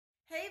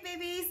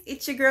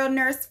it's your girl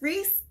Nurse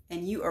Reese,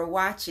 and you are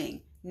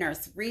watching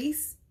Nurse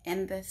Reese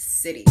and the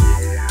City.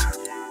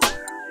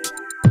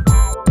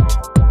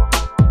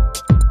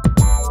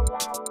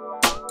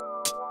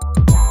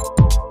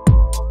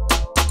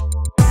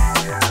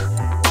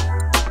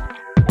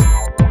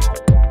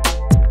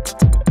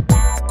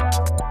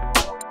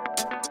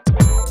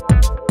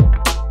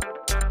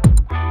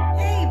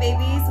 Hey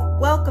babies,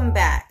 welcome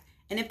back.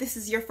 And if this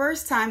is your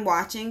first time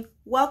watching,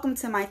 welcome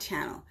to my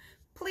channel.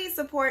 Please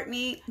support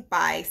me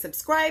by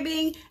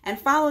subscribing and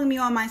following me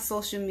on my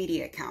social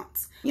media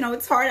accounts. You know,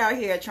 it's hard out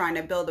here trying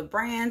to build a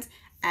brand,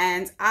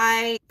 and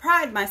I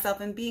pride myself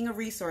in being a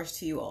resource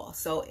to you all.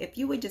 So if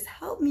you would just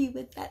help me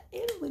with that,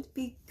 it would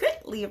be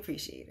greatly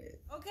appreciated.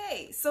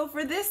 Okay, so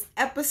for this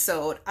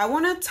episode, I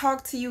want to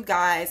talk to you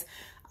guys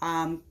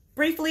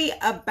briefly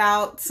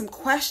about some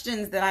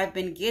questions that I've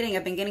been getting.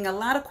 I've been getting a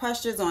lot of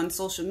questions on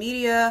social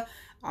media,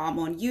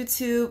 on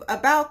YouTube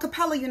about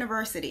Capella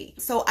University.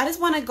 So I just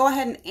want to go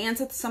ahead and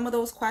answer some of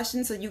those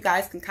questions so you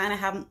guys can kind of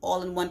have them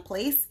all in one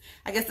place.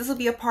 I guess this will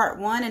be a part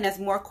one, and as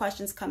more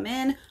questions come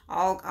in,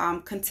 I'll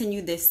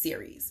continue this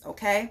series,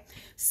 okay?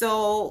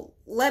 So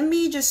let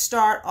me just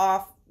start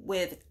off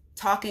with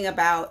talking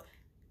about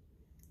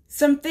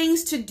some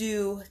things to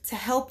do to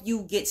help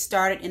you get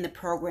started in the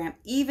program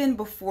even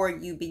before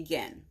you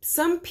begin.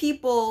 Some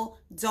people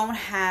don't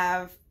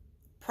have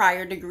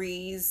prior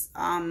degrees,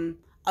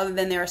 other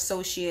than their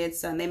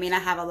associates, and they may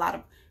not have a lot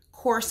of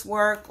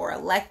coursework or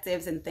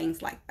electives and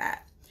things like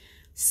that.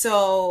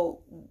 So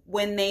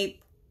when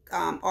they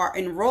are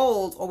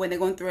enrolled, or when they're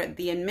going through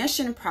the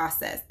admission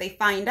process, they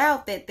find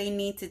out that they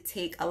need to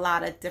take a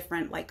lot of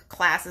different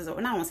classes, or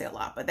I don't want to say a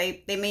lot, but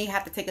they may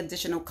have to take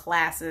additional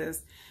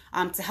classes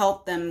to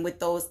help them with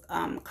those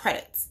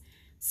credits.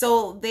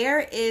 So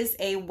there is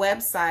a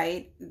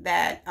website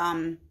that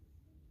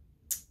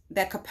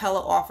that Capella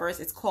offers.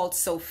 It's called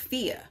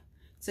Sophia.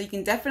 So you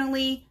can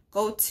definitely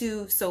go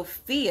to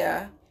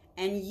Sophia,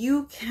 and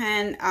you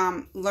can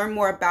learn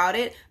more about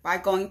it by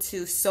going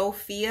to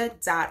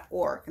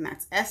sophia.org, and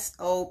that's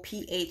SOPHIA.org.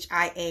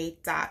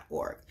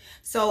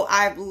 So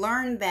I've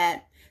learned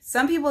that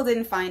some people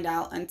didn't find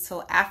out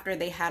until after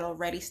they had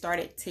already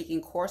started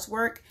taking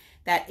coursework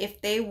that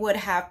if they would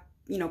have,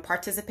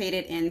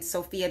 participated in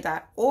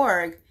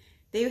sophia.org,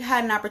 they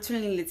had an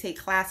opportunity to take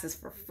classes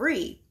for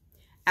free,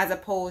 as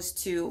opposed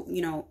to,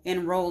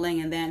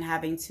 enrolling and then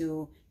having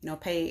to,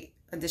 pay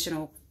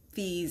additional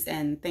fees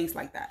and things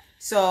like that.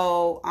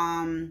 So,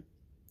 and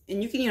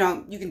you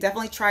can, you can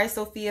definitely try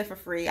Sophia for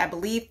free. I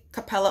believe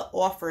Capella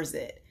offers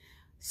it.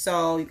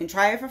 So you can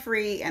try it for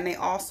free, and they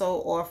also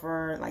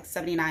offer like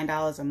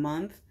 $79 a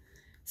month.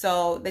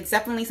 So that's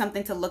definitely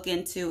something to look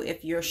into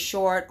if you're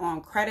short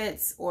on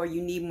credits or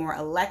you need more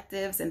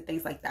electives and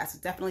things like that. So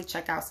definitely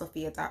check out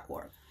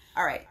sophia.org.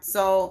 All right.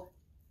 So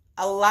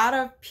a lot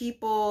of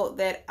people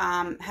that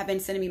have been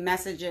sending me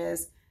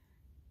messages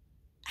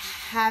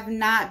have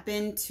not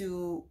been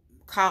to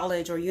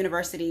college or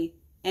university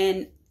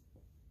in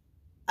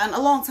a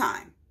long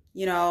time,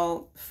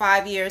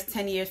 5 years,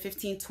 10 years,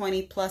 15,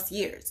 20 plus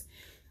years.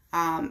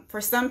 For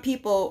some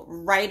people,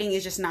 writing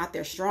is just not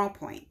their strong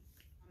point.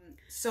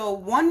 So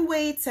one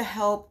way to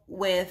help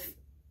with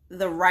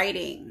the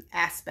writing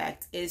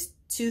aspect is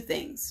two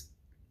things.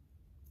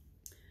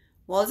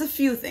 Well, it's a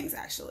few things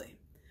actually.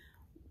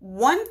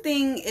 One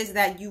thing is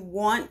that you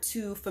want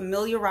to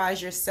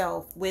familiarize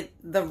yourself with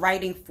the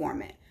writing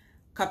format.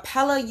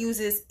 Capella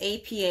uses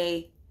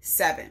APA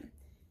 7.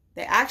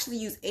 They actually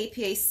use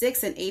APA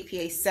 6 and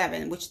APA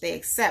 7, which they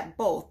accept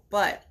both,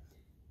 but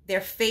they're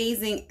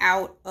phasing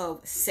out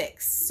of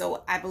 6.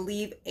 So I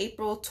believe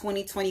April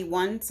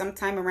 2021,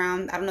 sometime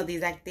around, I don't know the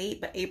exact date,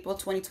 but April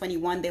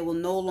 2021, they will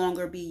no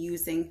longer be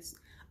using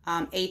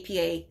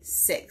APA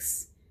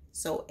 6.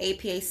 So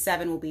APA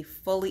 7 will be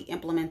fully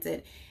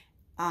implemented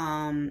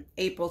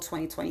April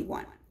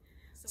 2021.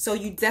 So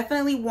you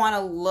definitely want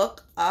to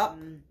look up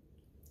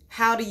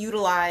how to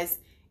utilize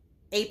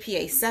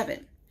APA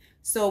 7.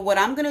 So what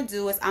I'm going to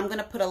do is I'm going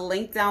to put a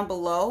link down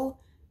below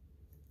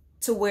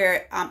to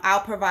where I'll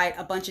provide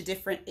a bunch of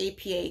different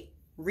APA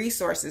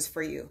resources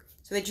for you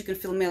so that you can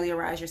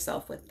familiarize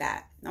yourself with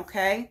that.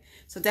 Okay,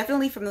 so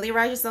definitely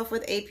familiarize yourself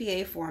with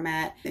APA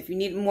format. If you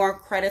need more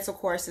credits or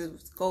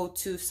courses, go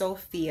to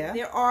Sophia.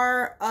 There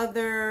are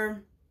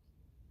other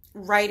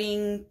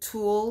writing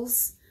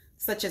tools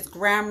such as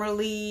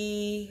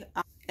Grammarly,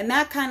 and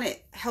that kind of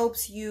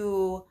helps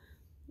you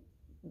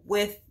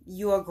with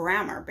your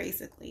grammar.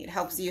 Basically, it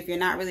helps you if you're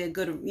not really a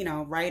good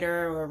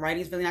writer, or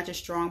writing is really not your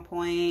strong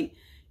point,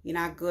 you're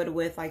not good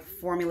with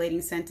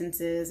formulating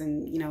sentences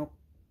and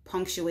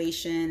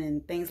punctuation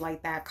and things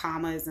like that,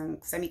 commas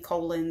and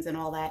semicolons and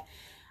all that,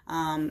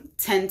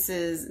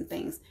 tenses and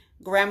things.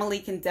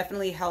 Grammarly can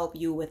definitely help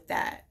you with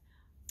that.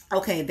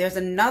 Okay, there's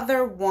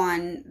another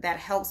one that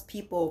helps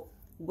people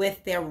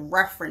with their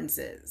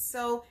references.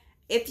 So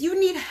if you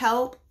need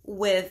help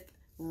with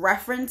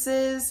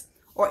references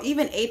or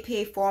even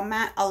APA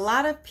format, a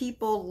lot of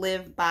people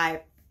live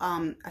by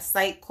a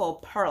site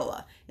called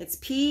Perla. It's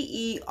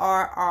Perrla,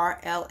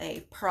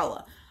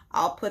 Perla.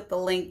 I'll put the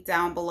link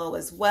down below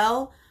as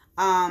well.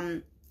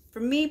 For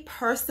me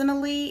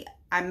personally,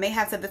 I may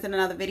have said this in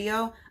another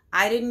video,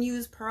 I didn't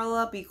use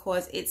Perla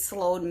because it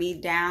slowed me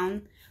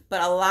down,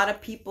 but a lot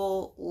of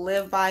people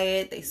live by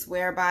it. They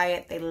swear by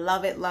it. They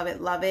love it, love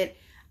it, love it.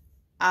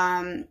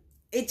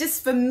 It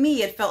just, for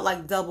me, it felt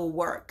like double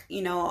work.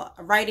 You know,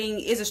 writing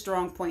is a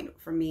strong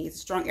point for me. It's a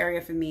strong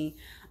area for me.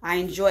 I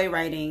enjoy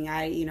writing.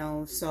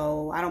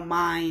 So I don't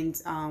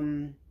mind.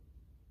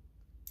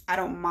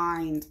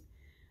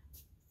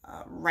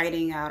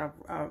 Writing out of,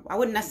 I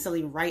wouldn't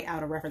necessarily write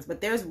out a reference,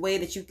 but there's a way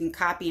that you can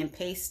copy and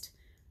paste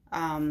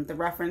the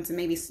reference, and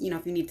maybe, you know,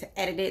 if you need to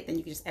edit it, then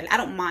you can just edit. I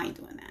don't mind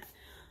doing that.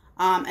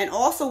 And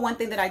also one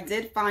thing that I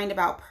did find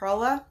about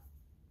Perla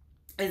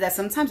is that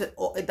sometimes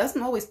it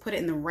doesn't always put it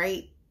in the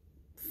right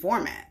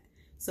format.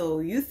 So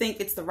you think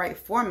it's the right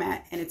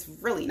format and it's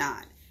really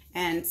not.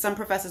 And some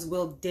professors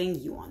will ding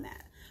you on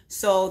that.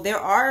 So there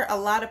are a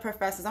lot of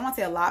professors, I won't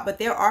say a lot, but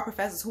there are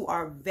professors who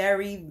are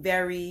very,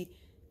 very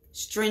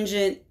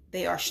stringent.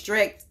 They are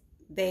strict.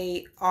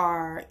 They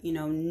are, you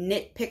know,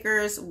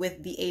 nitpickers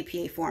with the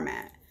APA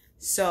format.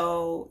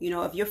 So, you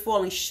know, if you're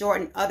falling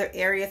short in other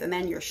areas and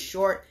then you're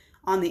short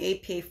on the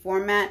APA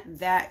format,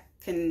 that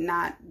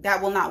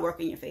will not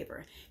work in your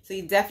favor. So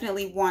you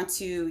definitely want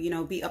to, you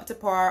know, be up to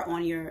par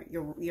on your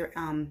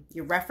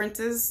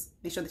references.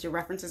 Make sure that your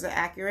references are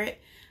accurate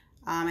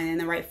and in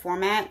the right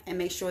format, and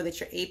make sure that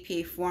your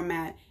APA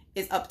format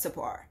is up to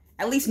par.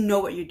 At least know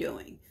what you're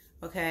doing.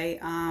 Okay.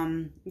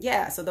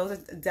 Yeah. So those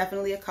are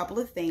definitely a couple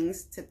of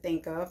things to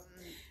think of.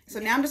 So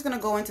now I'm just going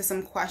to go into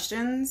some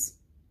questions.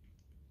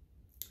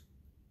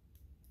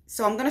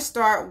 So I'm going to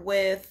start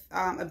with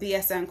a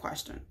BSN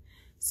question.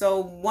 So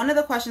one of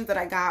the questions that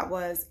I got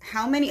was,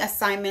 how many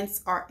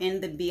assignments are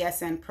in the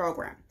BSN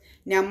program?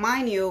 Now,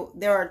 mind you,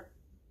 there are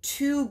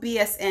 2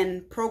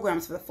 BSN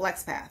programs for the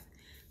Flex Path.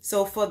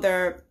 So for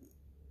the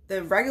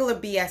regular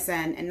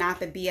BSN and not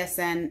the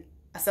BSN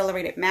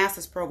Accelerated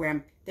Master's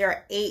program, there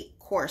are 8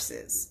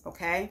 courses,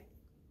 okay?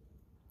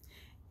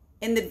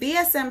 In the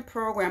BSN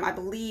program, I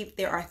believe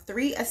there are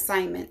 3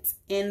 assignments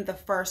in the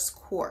first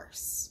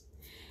course.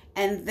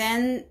 And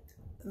then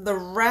the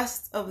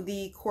rest of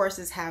the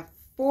courses have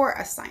 4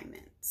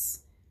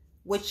 assignments,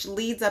 which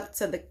leads up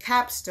to the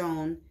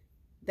capstone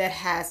that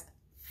has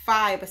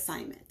 5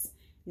 assignments.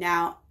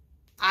 Now,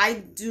 I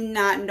do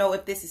not know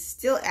if this is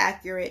still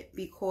accurate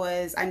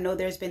because I know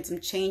there's been some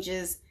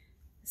changes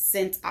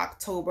since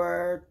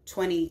October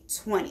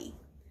 2020.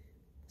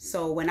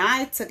 So when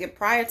I took it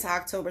prior to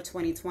October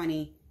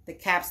 2020, the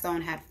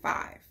capstone had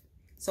 5.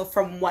 So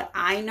from what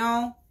I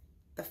know,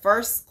 the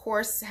first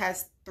course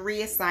has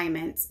 3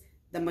 assignments.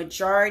 The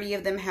majority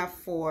of them have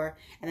 4,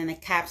 and then the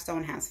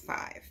capstone has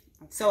 5.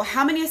 So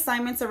how many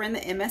assignments are in the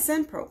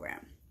MSN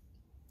program?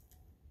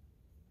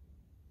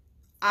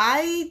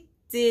 I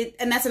did,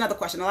 and that's another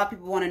question. A lot of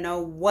people want to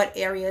know, what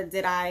area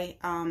did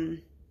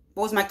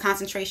what was my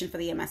concentration for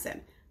the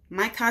MSN?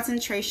 My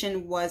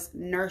concentration was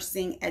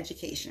nursing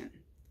education.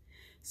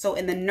 So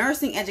in the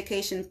nursing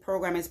education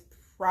program is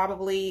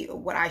probably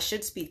what I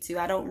should speak to.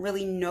 I don't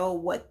really know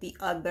what the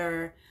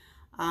other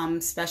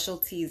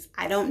specialties,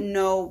 I don't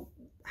know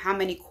how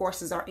many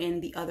courses are in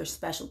the other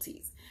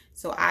specialties.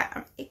 So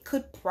it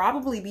could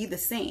probably be the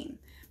same,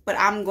 but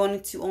I'm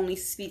going to only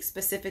speak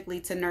specifically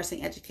to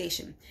nursing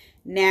education.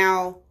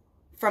 Now,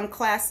 from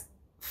class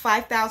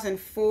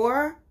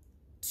 5004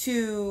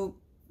 to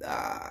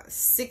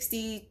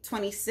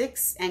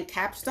 6026 and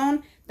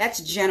capstone,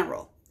 that's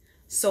general.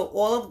 So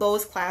all of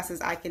those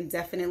classes I can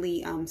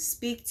definitely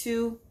speak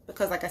to,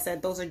 because like I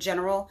said, those are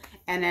general.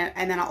 And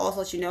then I'll also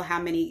let you know how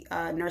many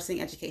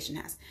nursing education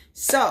has.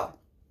 So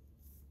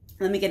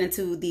let me get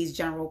into these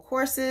general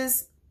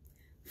courses.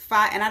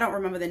 5, and I don't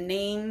remember the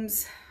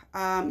names.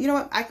 You know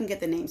what? I can get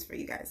the names for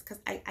you guys because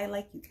I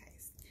like you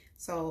guys.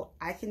 So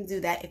I can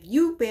do that. If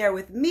you bear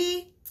with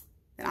me,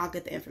 then I'll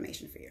get the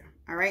information for you.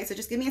 All right. So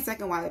just give me a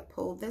second while I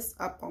pull this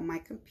up on my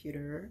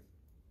computer.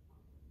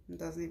 It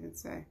doesn't even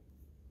say.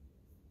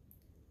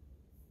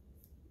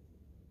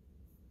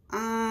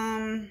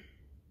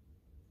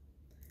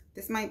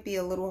 This might be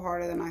a little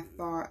harder than I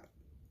thought.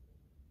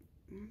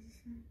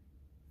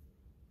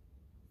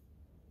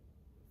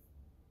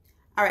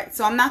 All right,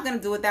 so I'm not going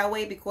to do it that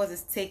way because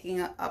it's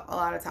taking up a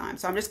lot of time.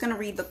 So I'm just going to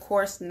read the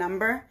course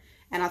number,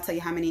 and I'll tell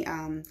you how many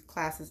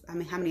classes, how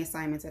many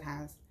assignments it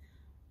has.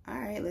 All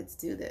right, let's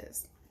do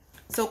this.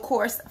 So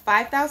course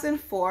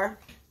 5004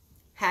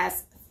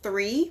 has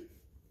 3,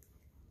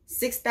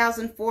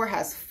 6004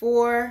 has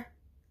 4,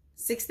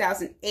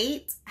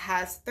 6008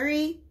 has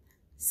 3,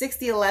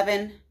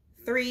 6011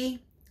 3,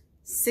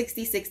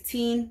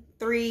 6016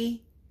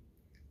 3,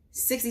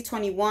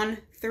 6021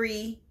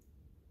 3,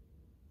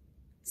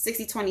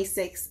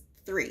 6026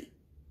 3.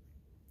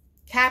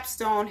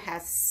 Capstone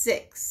has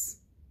 6.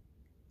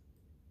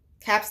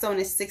 Capstone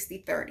is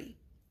 6030.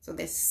 So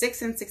there's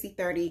 6 and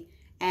 6030,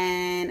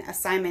 and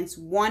assignments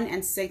 1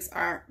 and 6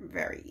 are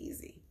very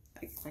easy.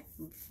 Like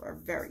are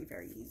very,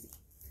 very easy.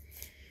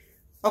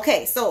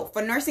 Okay, so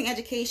for nursing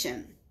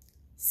education,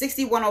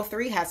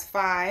 6103 has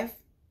 5,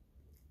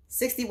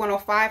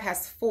 6105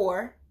 has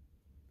 4.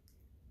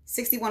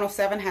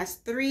 6107 has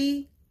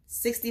 3.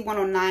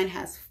 6109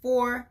 has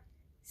 4.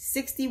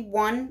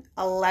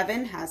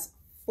 6111 has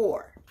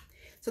 4.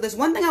 So there's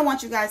one thing I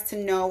want you guys to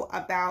know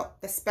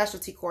about the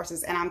specialty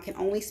courses, and I can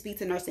only speak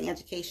to nursing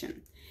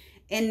education.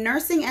 In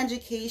nursing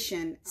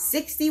education,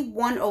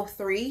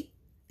 6103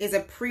 is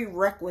a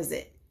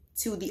prerequisite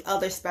to the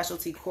other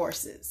specialty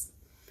courses.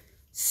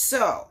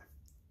 So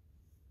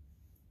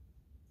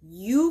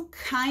you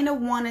kind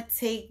of want to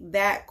take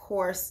that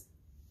course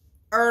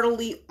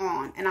early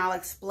on, and I'll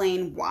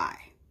explain why.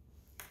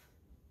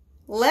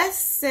 Let's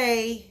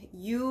say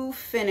you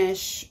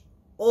finish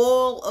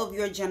all of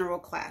your general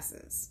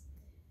classes,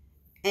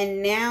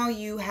 and now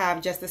you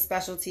have just a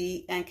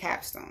specialty and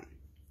capstone.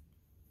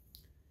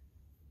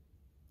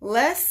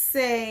 Let's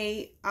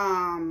say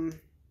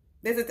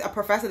there's a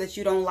professor that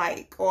you don't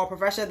like, or a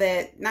professor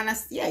that, not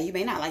necessarily, you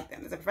may not like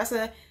them. There's a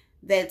professor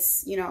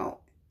that's,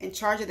 in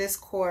charge of this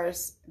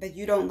course that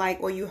you don't like,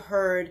 or you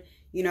heard,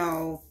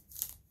 to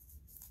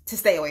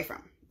stay away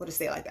from, or to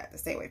say it like that, to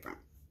stay away from.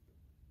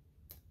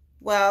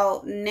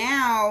 Well,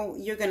 now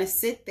you're going to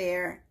sit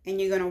there and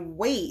you're going to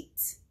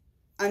wait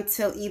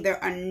until either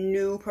a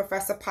new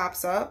professor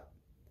pops up,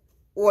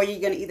 or you're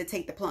going to either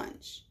take the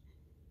plunge,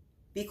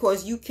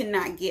 because you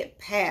cannot get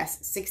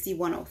past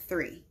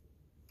 6103.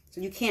 So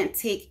you can't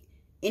take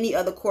any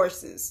other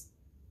courses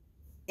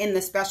in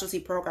the specialty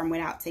program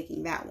without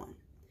taking that one.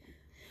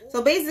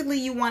 So basically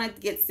you want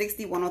to get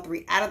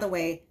 6103 out of the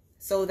way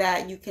so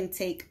that you can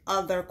take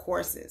other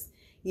courses.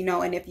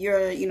 And if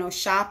you're,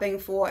 shopping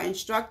for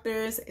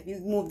instructors, if you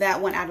move that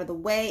one out of the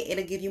way,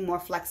 it'll give you more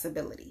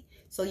flexibility.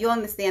 So you'll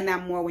understand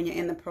that more when you're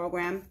in the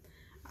program.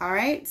 All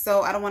right.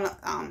 So I don't want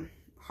to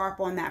harp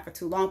on that for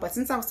too long. But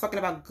since I was talking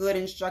about good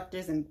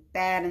instructors and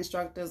bad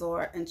instructors,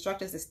 or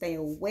instructors to stay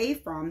away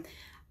from,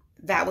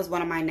 that was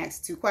one of my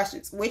next two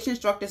questions. Which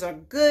instructors are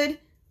good?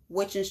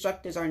 Which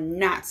instructors are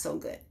not so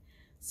good?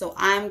 So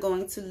I'm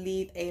going to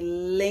leave a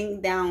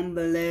link down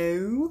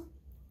below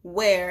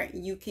where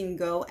you can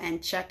go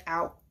and check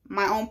out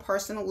my own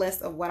personal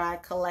list of what I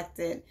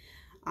collected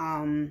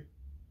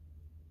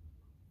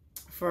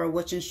for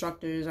which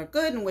instructors are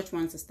good and which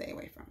ones to stay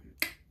away from.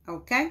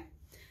 Okay?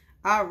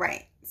 All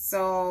right.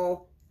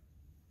 So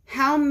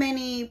how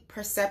many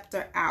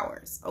preceptor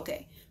hours?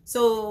 Okay.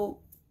 So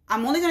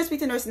I'm only going to speak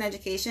to nursing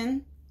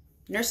education.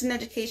 Nursing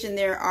education,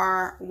 there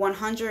are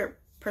 100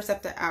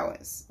 preceptor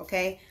hours.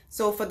 Okay.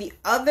 So for the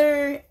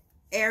other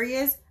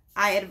areas,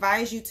 I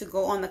advise you to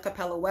go on the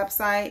Capella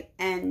website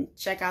and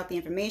check out the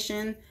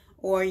information,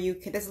 or you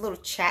can, there's a little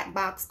chat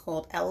box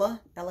called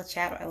Ella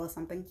chat, or Ella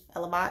something,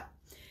 Ella bot.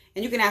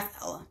 And you can ask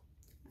Ella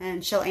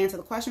and she'll answer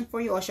the question for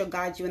you, or she'll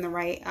guide you in the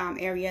right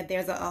area.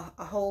 There's a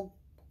whole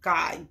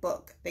guide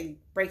book that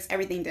breaks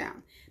everything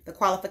down. The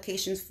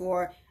qualifications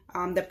for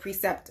the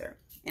preceptor.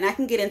 And I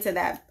can get into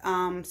that.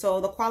 So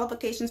the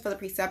qualifications for the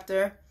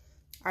preceptor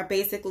are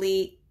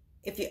basically,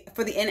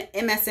 for the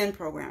MSN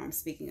program, I'm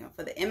speaking of,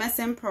 for the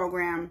MSN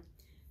program,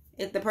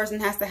 if the person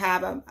has to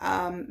have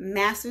a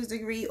master's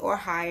degree or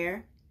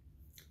higher,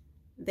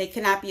 they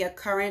cannot be a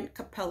current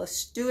Capella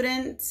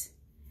student,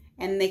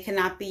 and they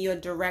cannot be your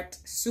direct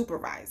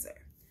supervisor.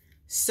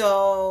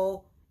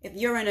 So if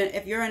you're in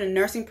a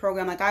nursing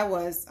program like I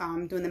was,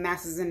 doing the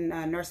master's in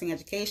nursing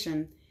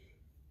education,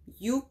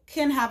 you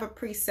can have a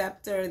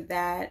preceptor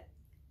that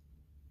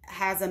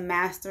has a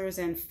master's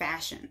in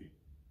fashion.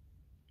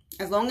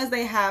 As long as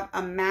they have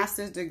a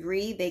master's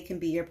degree, they can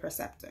be your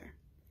preceptor.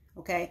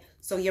 Okay,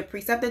 so your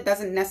preceptor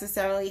doesn't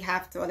necessarily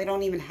have to, or they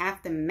don't even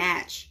have to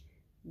match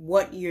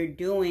what you're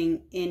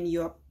doing in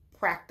your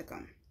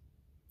practicum.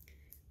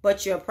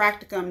 But your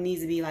practicum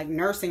needs to be like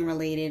nursing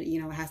related.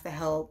 It has to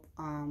help.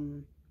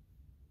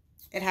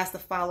 It has to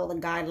follow the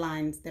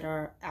guidelines that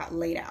are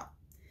laid out.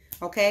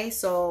 Okay,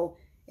 so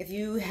if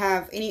you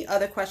have any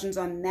other questions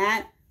on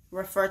that,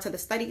 refer to the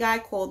study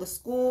guide called The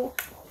School.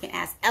 You can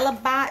ask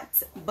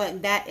EllaBot,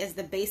 but that is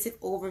the basic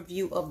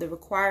overview of the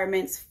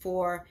requirements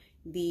for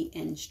the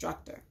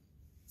instructor.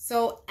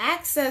 So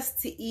access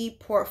to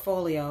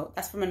ePortfolio,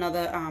 that's from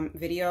another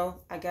video,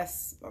 I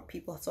guess, or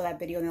people saw that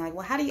video and they're like,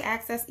 well, how do you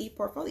access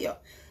ePortfolio?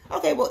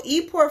 Okay, well,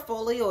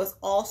 ePortfolio is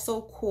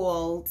also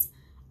called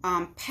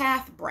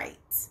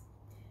Pathbright.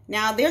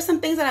 Now, there's some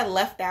things that I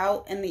left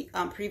out in the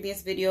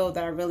previous video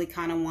that I really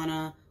kind of want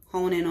to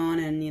hone in on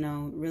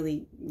and,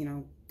 really,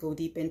 go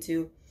deep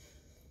into.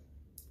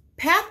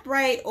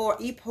 Pathbright or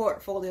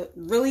ePortfolio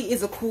really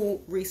is a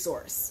cool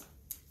resource.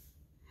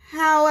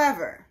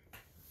 However,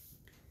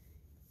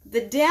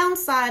 the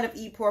downside of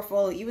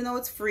ePortfolio, even though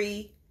it's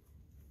free,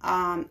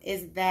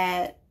 is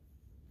that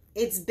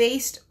it's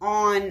based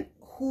on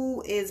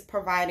who is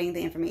providing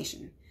the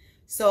information.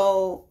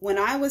 So when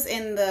I was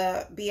in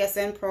the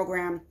BSN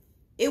program,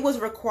 it was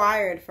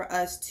required for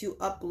us to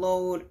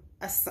upload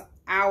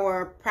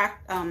our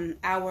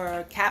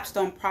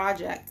capstone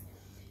project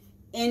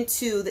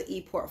into the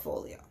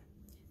ePortfolio.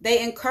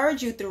 They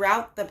encourage you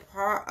throughout the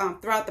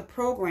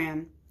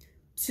program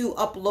to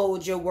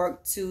upload your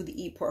work to the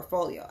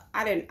ePortfolio.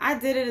 I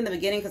did it in the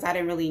beginning because I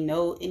didn't really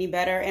know any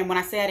better. And when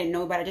I say I didn't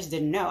know better, I just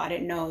didn't know. I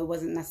didn't know it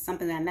wasn't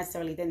something that I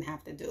necessarily didn't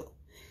have to do.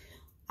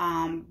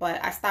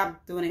 But I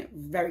stopped doing it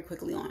very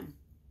quickly on.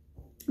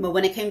 But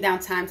when it came down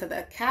time to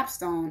the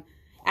capstone,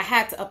 I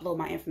had to upload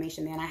my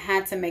information there, and I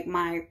had to make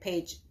my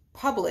page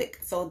public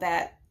so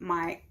that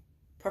my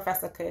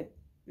professor could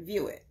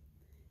view it.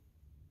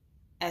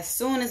 As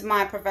soon as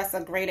my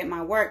professor graded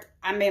my work,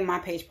 I made my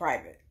page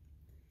private.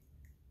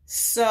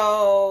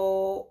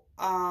 So,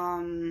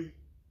 and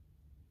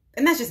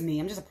that's just me.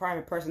 I'm just a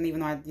private person,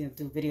 even though I do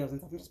videos and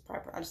stuff. I'm just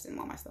private. I just didn't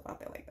want my stuff out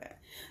there like that.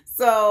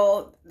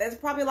 So there's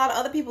probably a lot of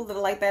other people that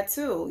are like that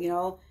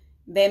too.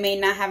 They may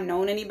not have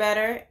known any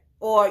better,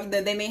 or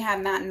they may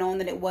have not known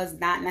that it was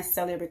not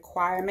necessarily a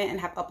requirement and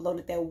have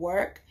uploaded their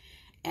work,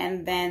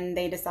 and then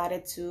they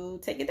decided to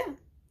take it down.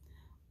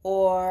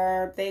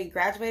 Or they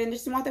graduated and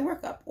just didn't want their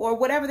work up, or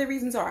whatever the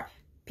reasons are.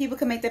 People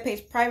can make their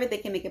page private. They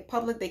can make it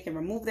public. They can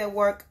remove their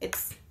work.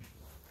 It's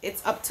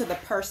up to the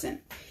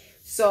person.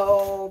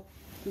 So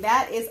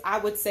that is, I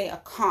would say, a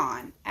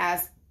con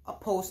as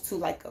opposed to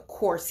like a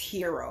course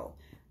hero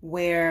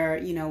where,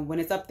 when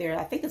it's up there,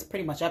 I think it's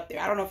pretty much up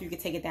there. I don't know if you could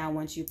take it down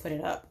once you put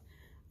it up.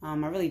 I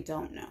really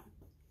don't know.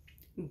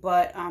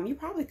 But you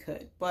probably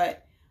could.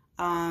 But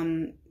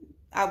I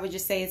would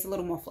just say it's a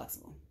little more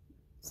flexible.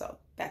 So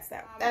that's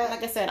that.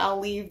 Like I said, I'll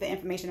leave the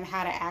information of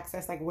how to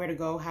access, like where to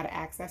go, how to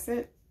access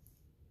it,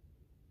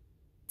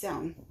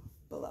 down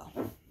below.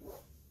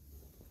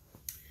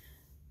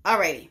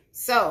 Alrighty,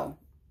 so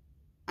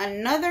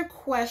another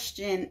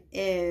question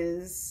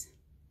is,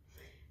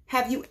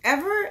 have you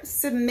ever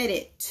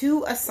submitted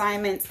 2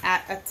 assignments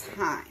at a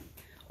time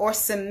or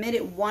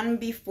submitted one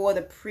before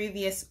the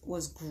previous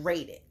was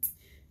graded?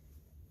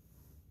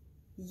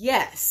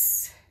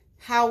 Yes.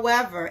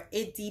 However,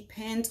 it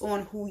depends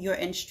on who your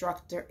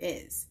instructor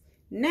is.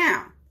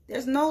 Now,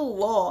 there's no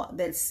law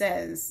that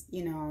says,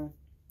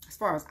 as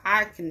far as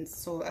I could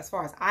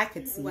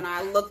see, when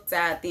I looked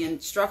at the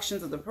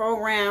instructions of the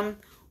program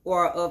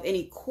or of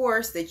any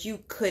course, that you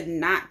could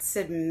not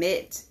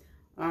submit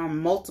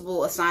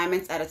multiple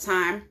assignments at a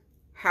time.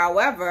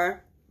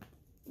 However,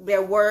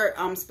 there were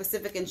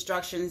specific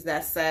instructions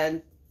that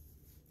said,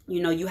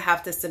 you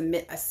have to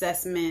submit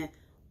assessment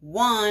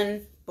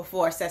 1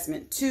 before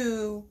assessment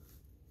 2,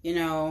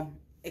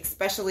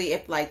 especially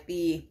if like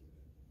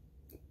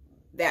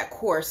that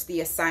course, the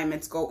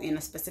assignments go in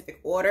a specific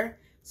order.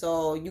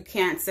 So you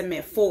can't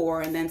submit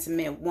 4 and then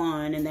submit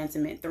 1 and then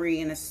submit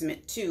 3 and then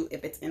submit 2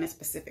 if it's in a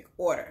specific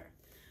order.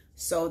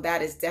 So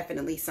that is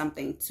definitely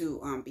something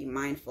to be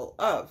mindful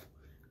of.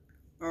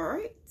 All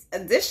right.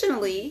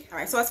 Additionally,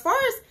 so as far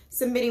as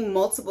submitting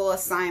multiple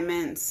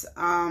assignments,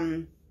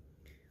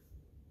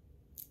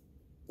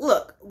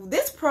 look,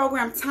 this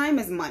program, time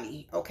is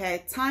money,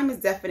 okay? Time is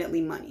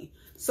definitely money.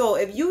 So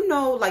if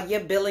like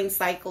your billing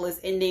cycle is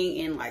ending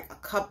in like a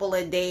couple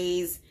of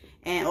days,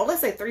 or let's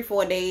say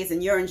 3-4 days,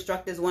 and your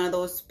instructor is one of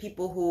those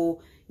people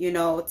who,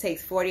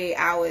 takes 48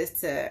 hours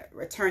to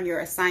return your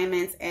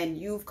assignments, and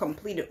you've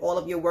completed all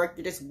of your work,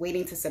 you're just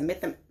waiting to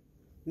submit them.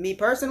 Me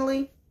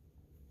personally,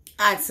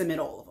 I'd submit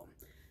all of them.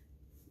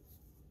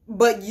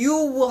 But you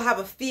will have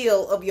a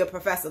feel of your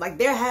professor. Like,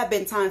 there have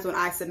been times when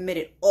I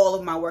submitted all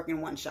of my work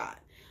in one shot.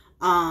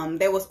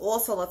 There was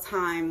also a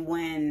time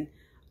when,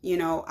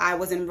 I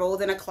was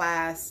enrolled in a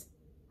class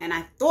and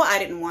I thought I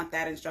didn't want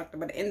that instructor,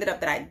 but it ended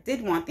up that I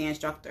did want the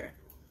instructor.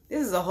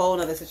 This is a whole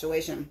nother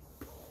situation.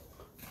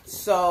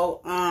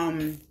 So,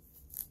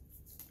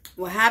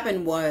 what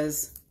happened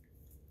was,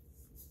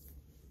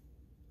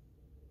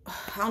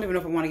 I don't even know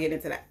if I want to get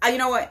into that. You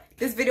know what?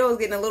 This video is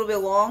getting a little bit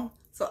long.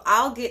 So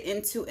I'll get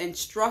into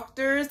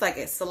instructors, like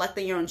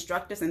selecting your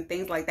instructors and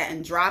things like that,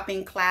 and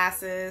dropping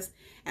classes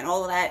and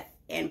all of that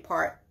in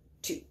part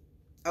 2.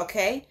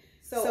 Okay?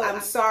 So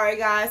I'm sorry,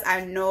 guys.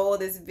 I know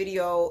this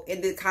video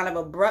ended kind of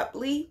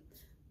abruptly,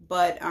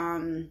 but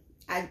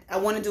I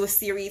want to do a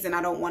series and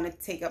I don't want to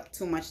take up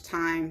too much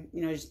time,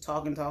 just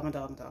talking.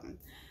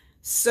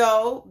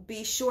 So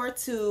be sure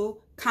to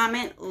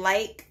comment,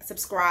 like,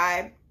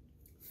 subscribe,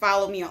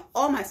 follow me on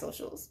all my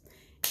socials,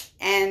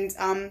 and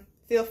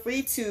feel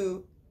free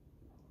to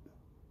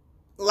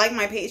like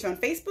my page on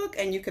Facebook,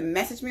 and you can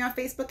message me on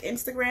Facebook,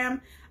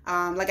 Instagram.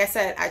 Like I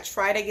said, I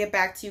try to get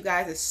back to you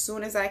guys as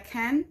soon as I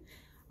can,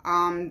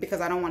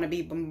 because I don't want to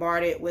be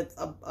bombarded with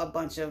a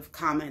bunch of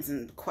comments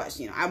and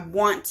questions. I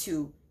want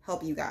to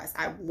help you guys.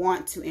 I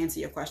want to answer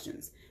your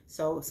questions.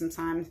 So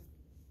sometimes,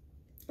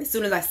 as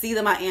soon as I see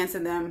them, I answer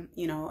them,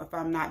 if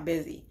I'm not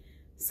busy.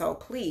 So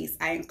please,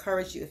 I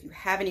encourage you, if you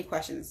have any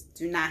questions,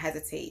 do not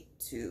hesitate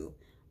to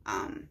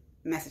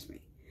message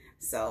me.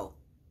 So,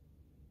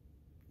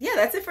 yeah,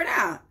 that's it for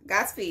now.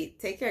 Godspeed.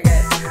 Take care,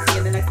 guys. See you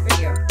in the next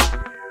video.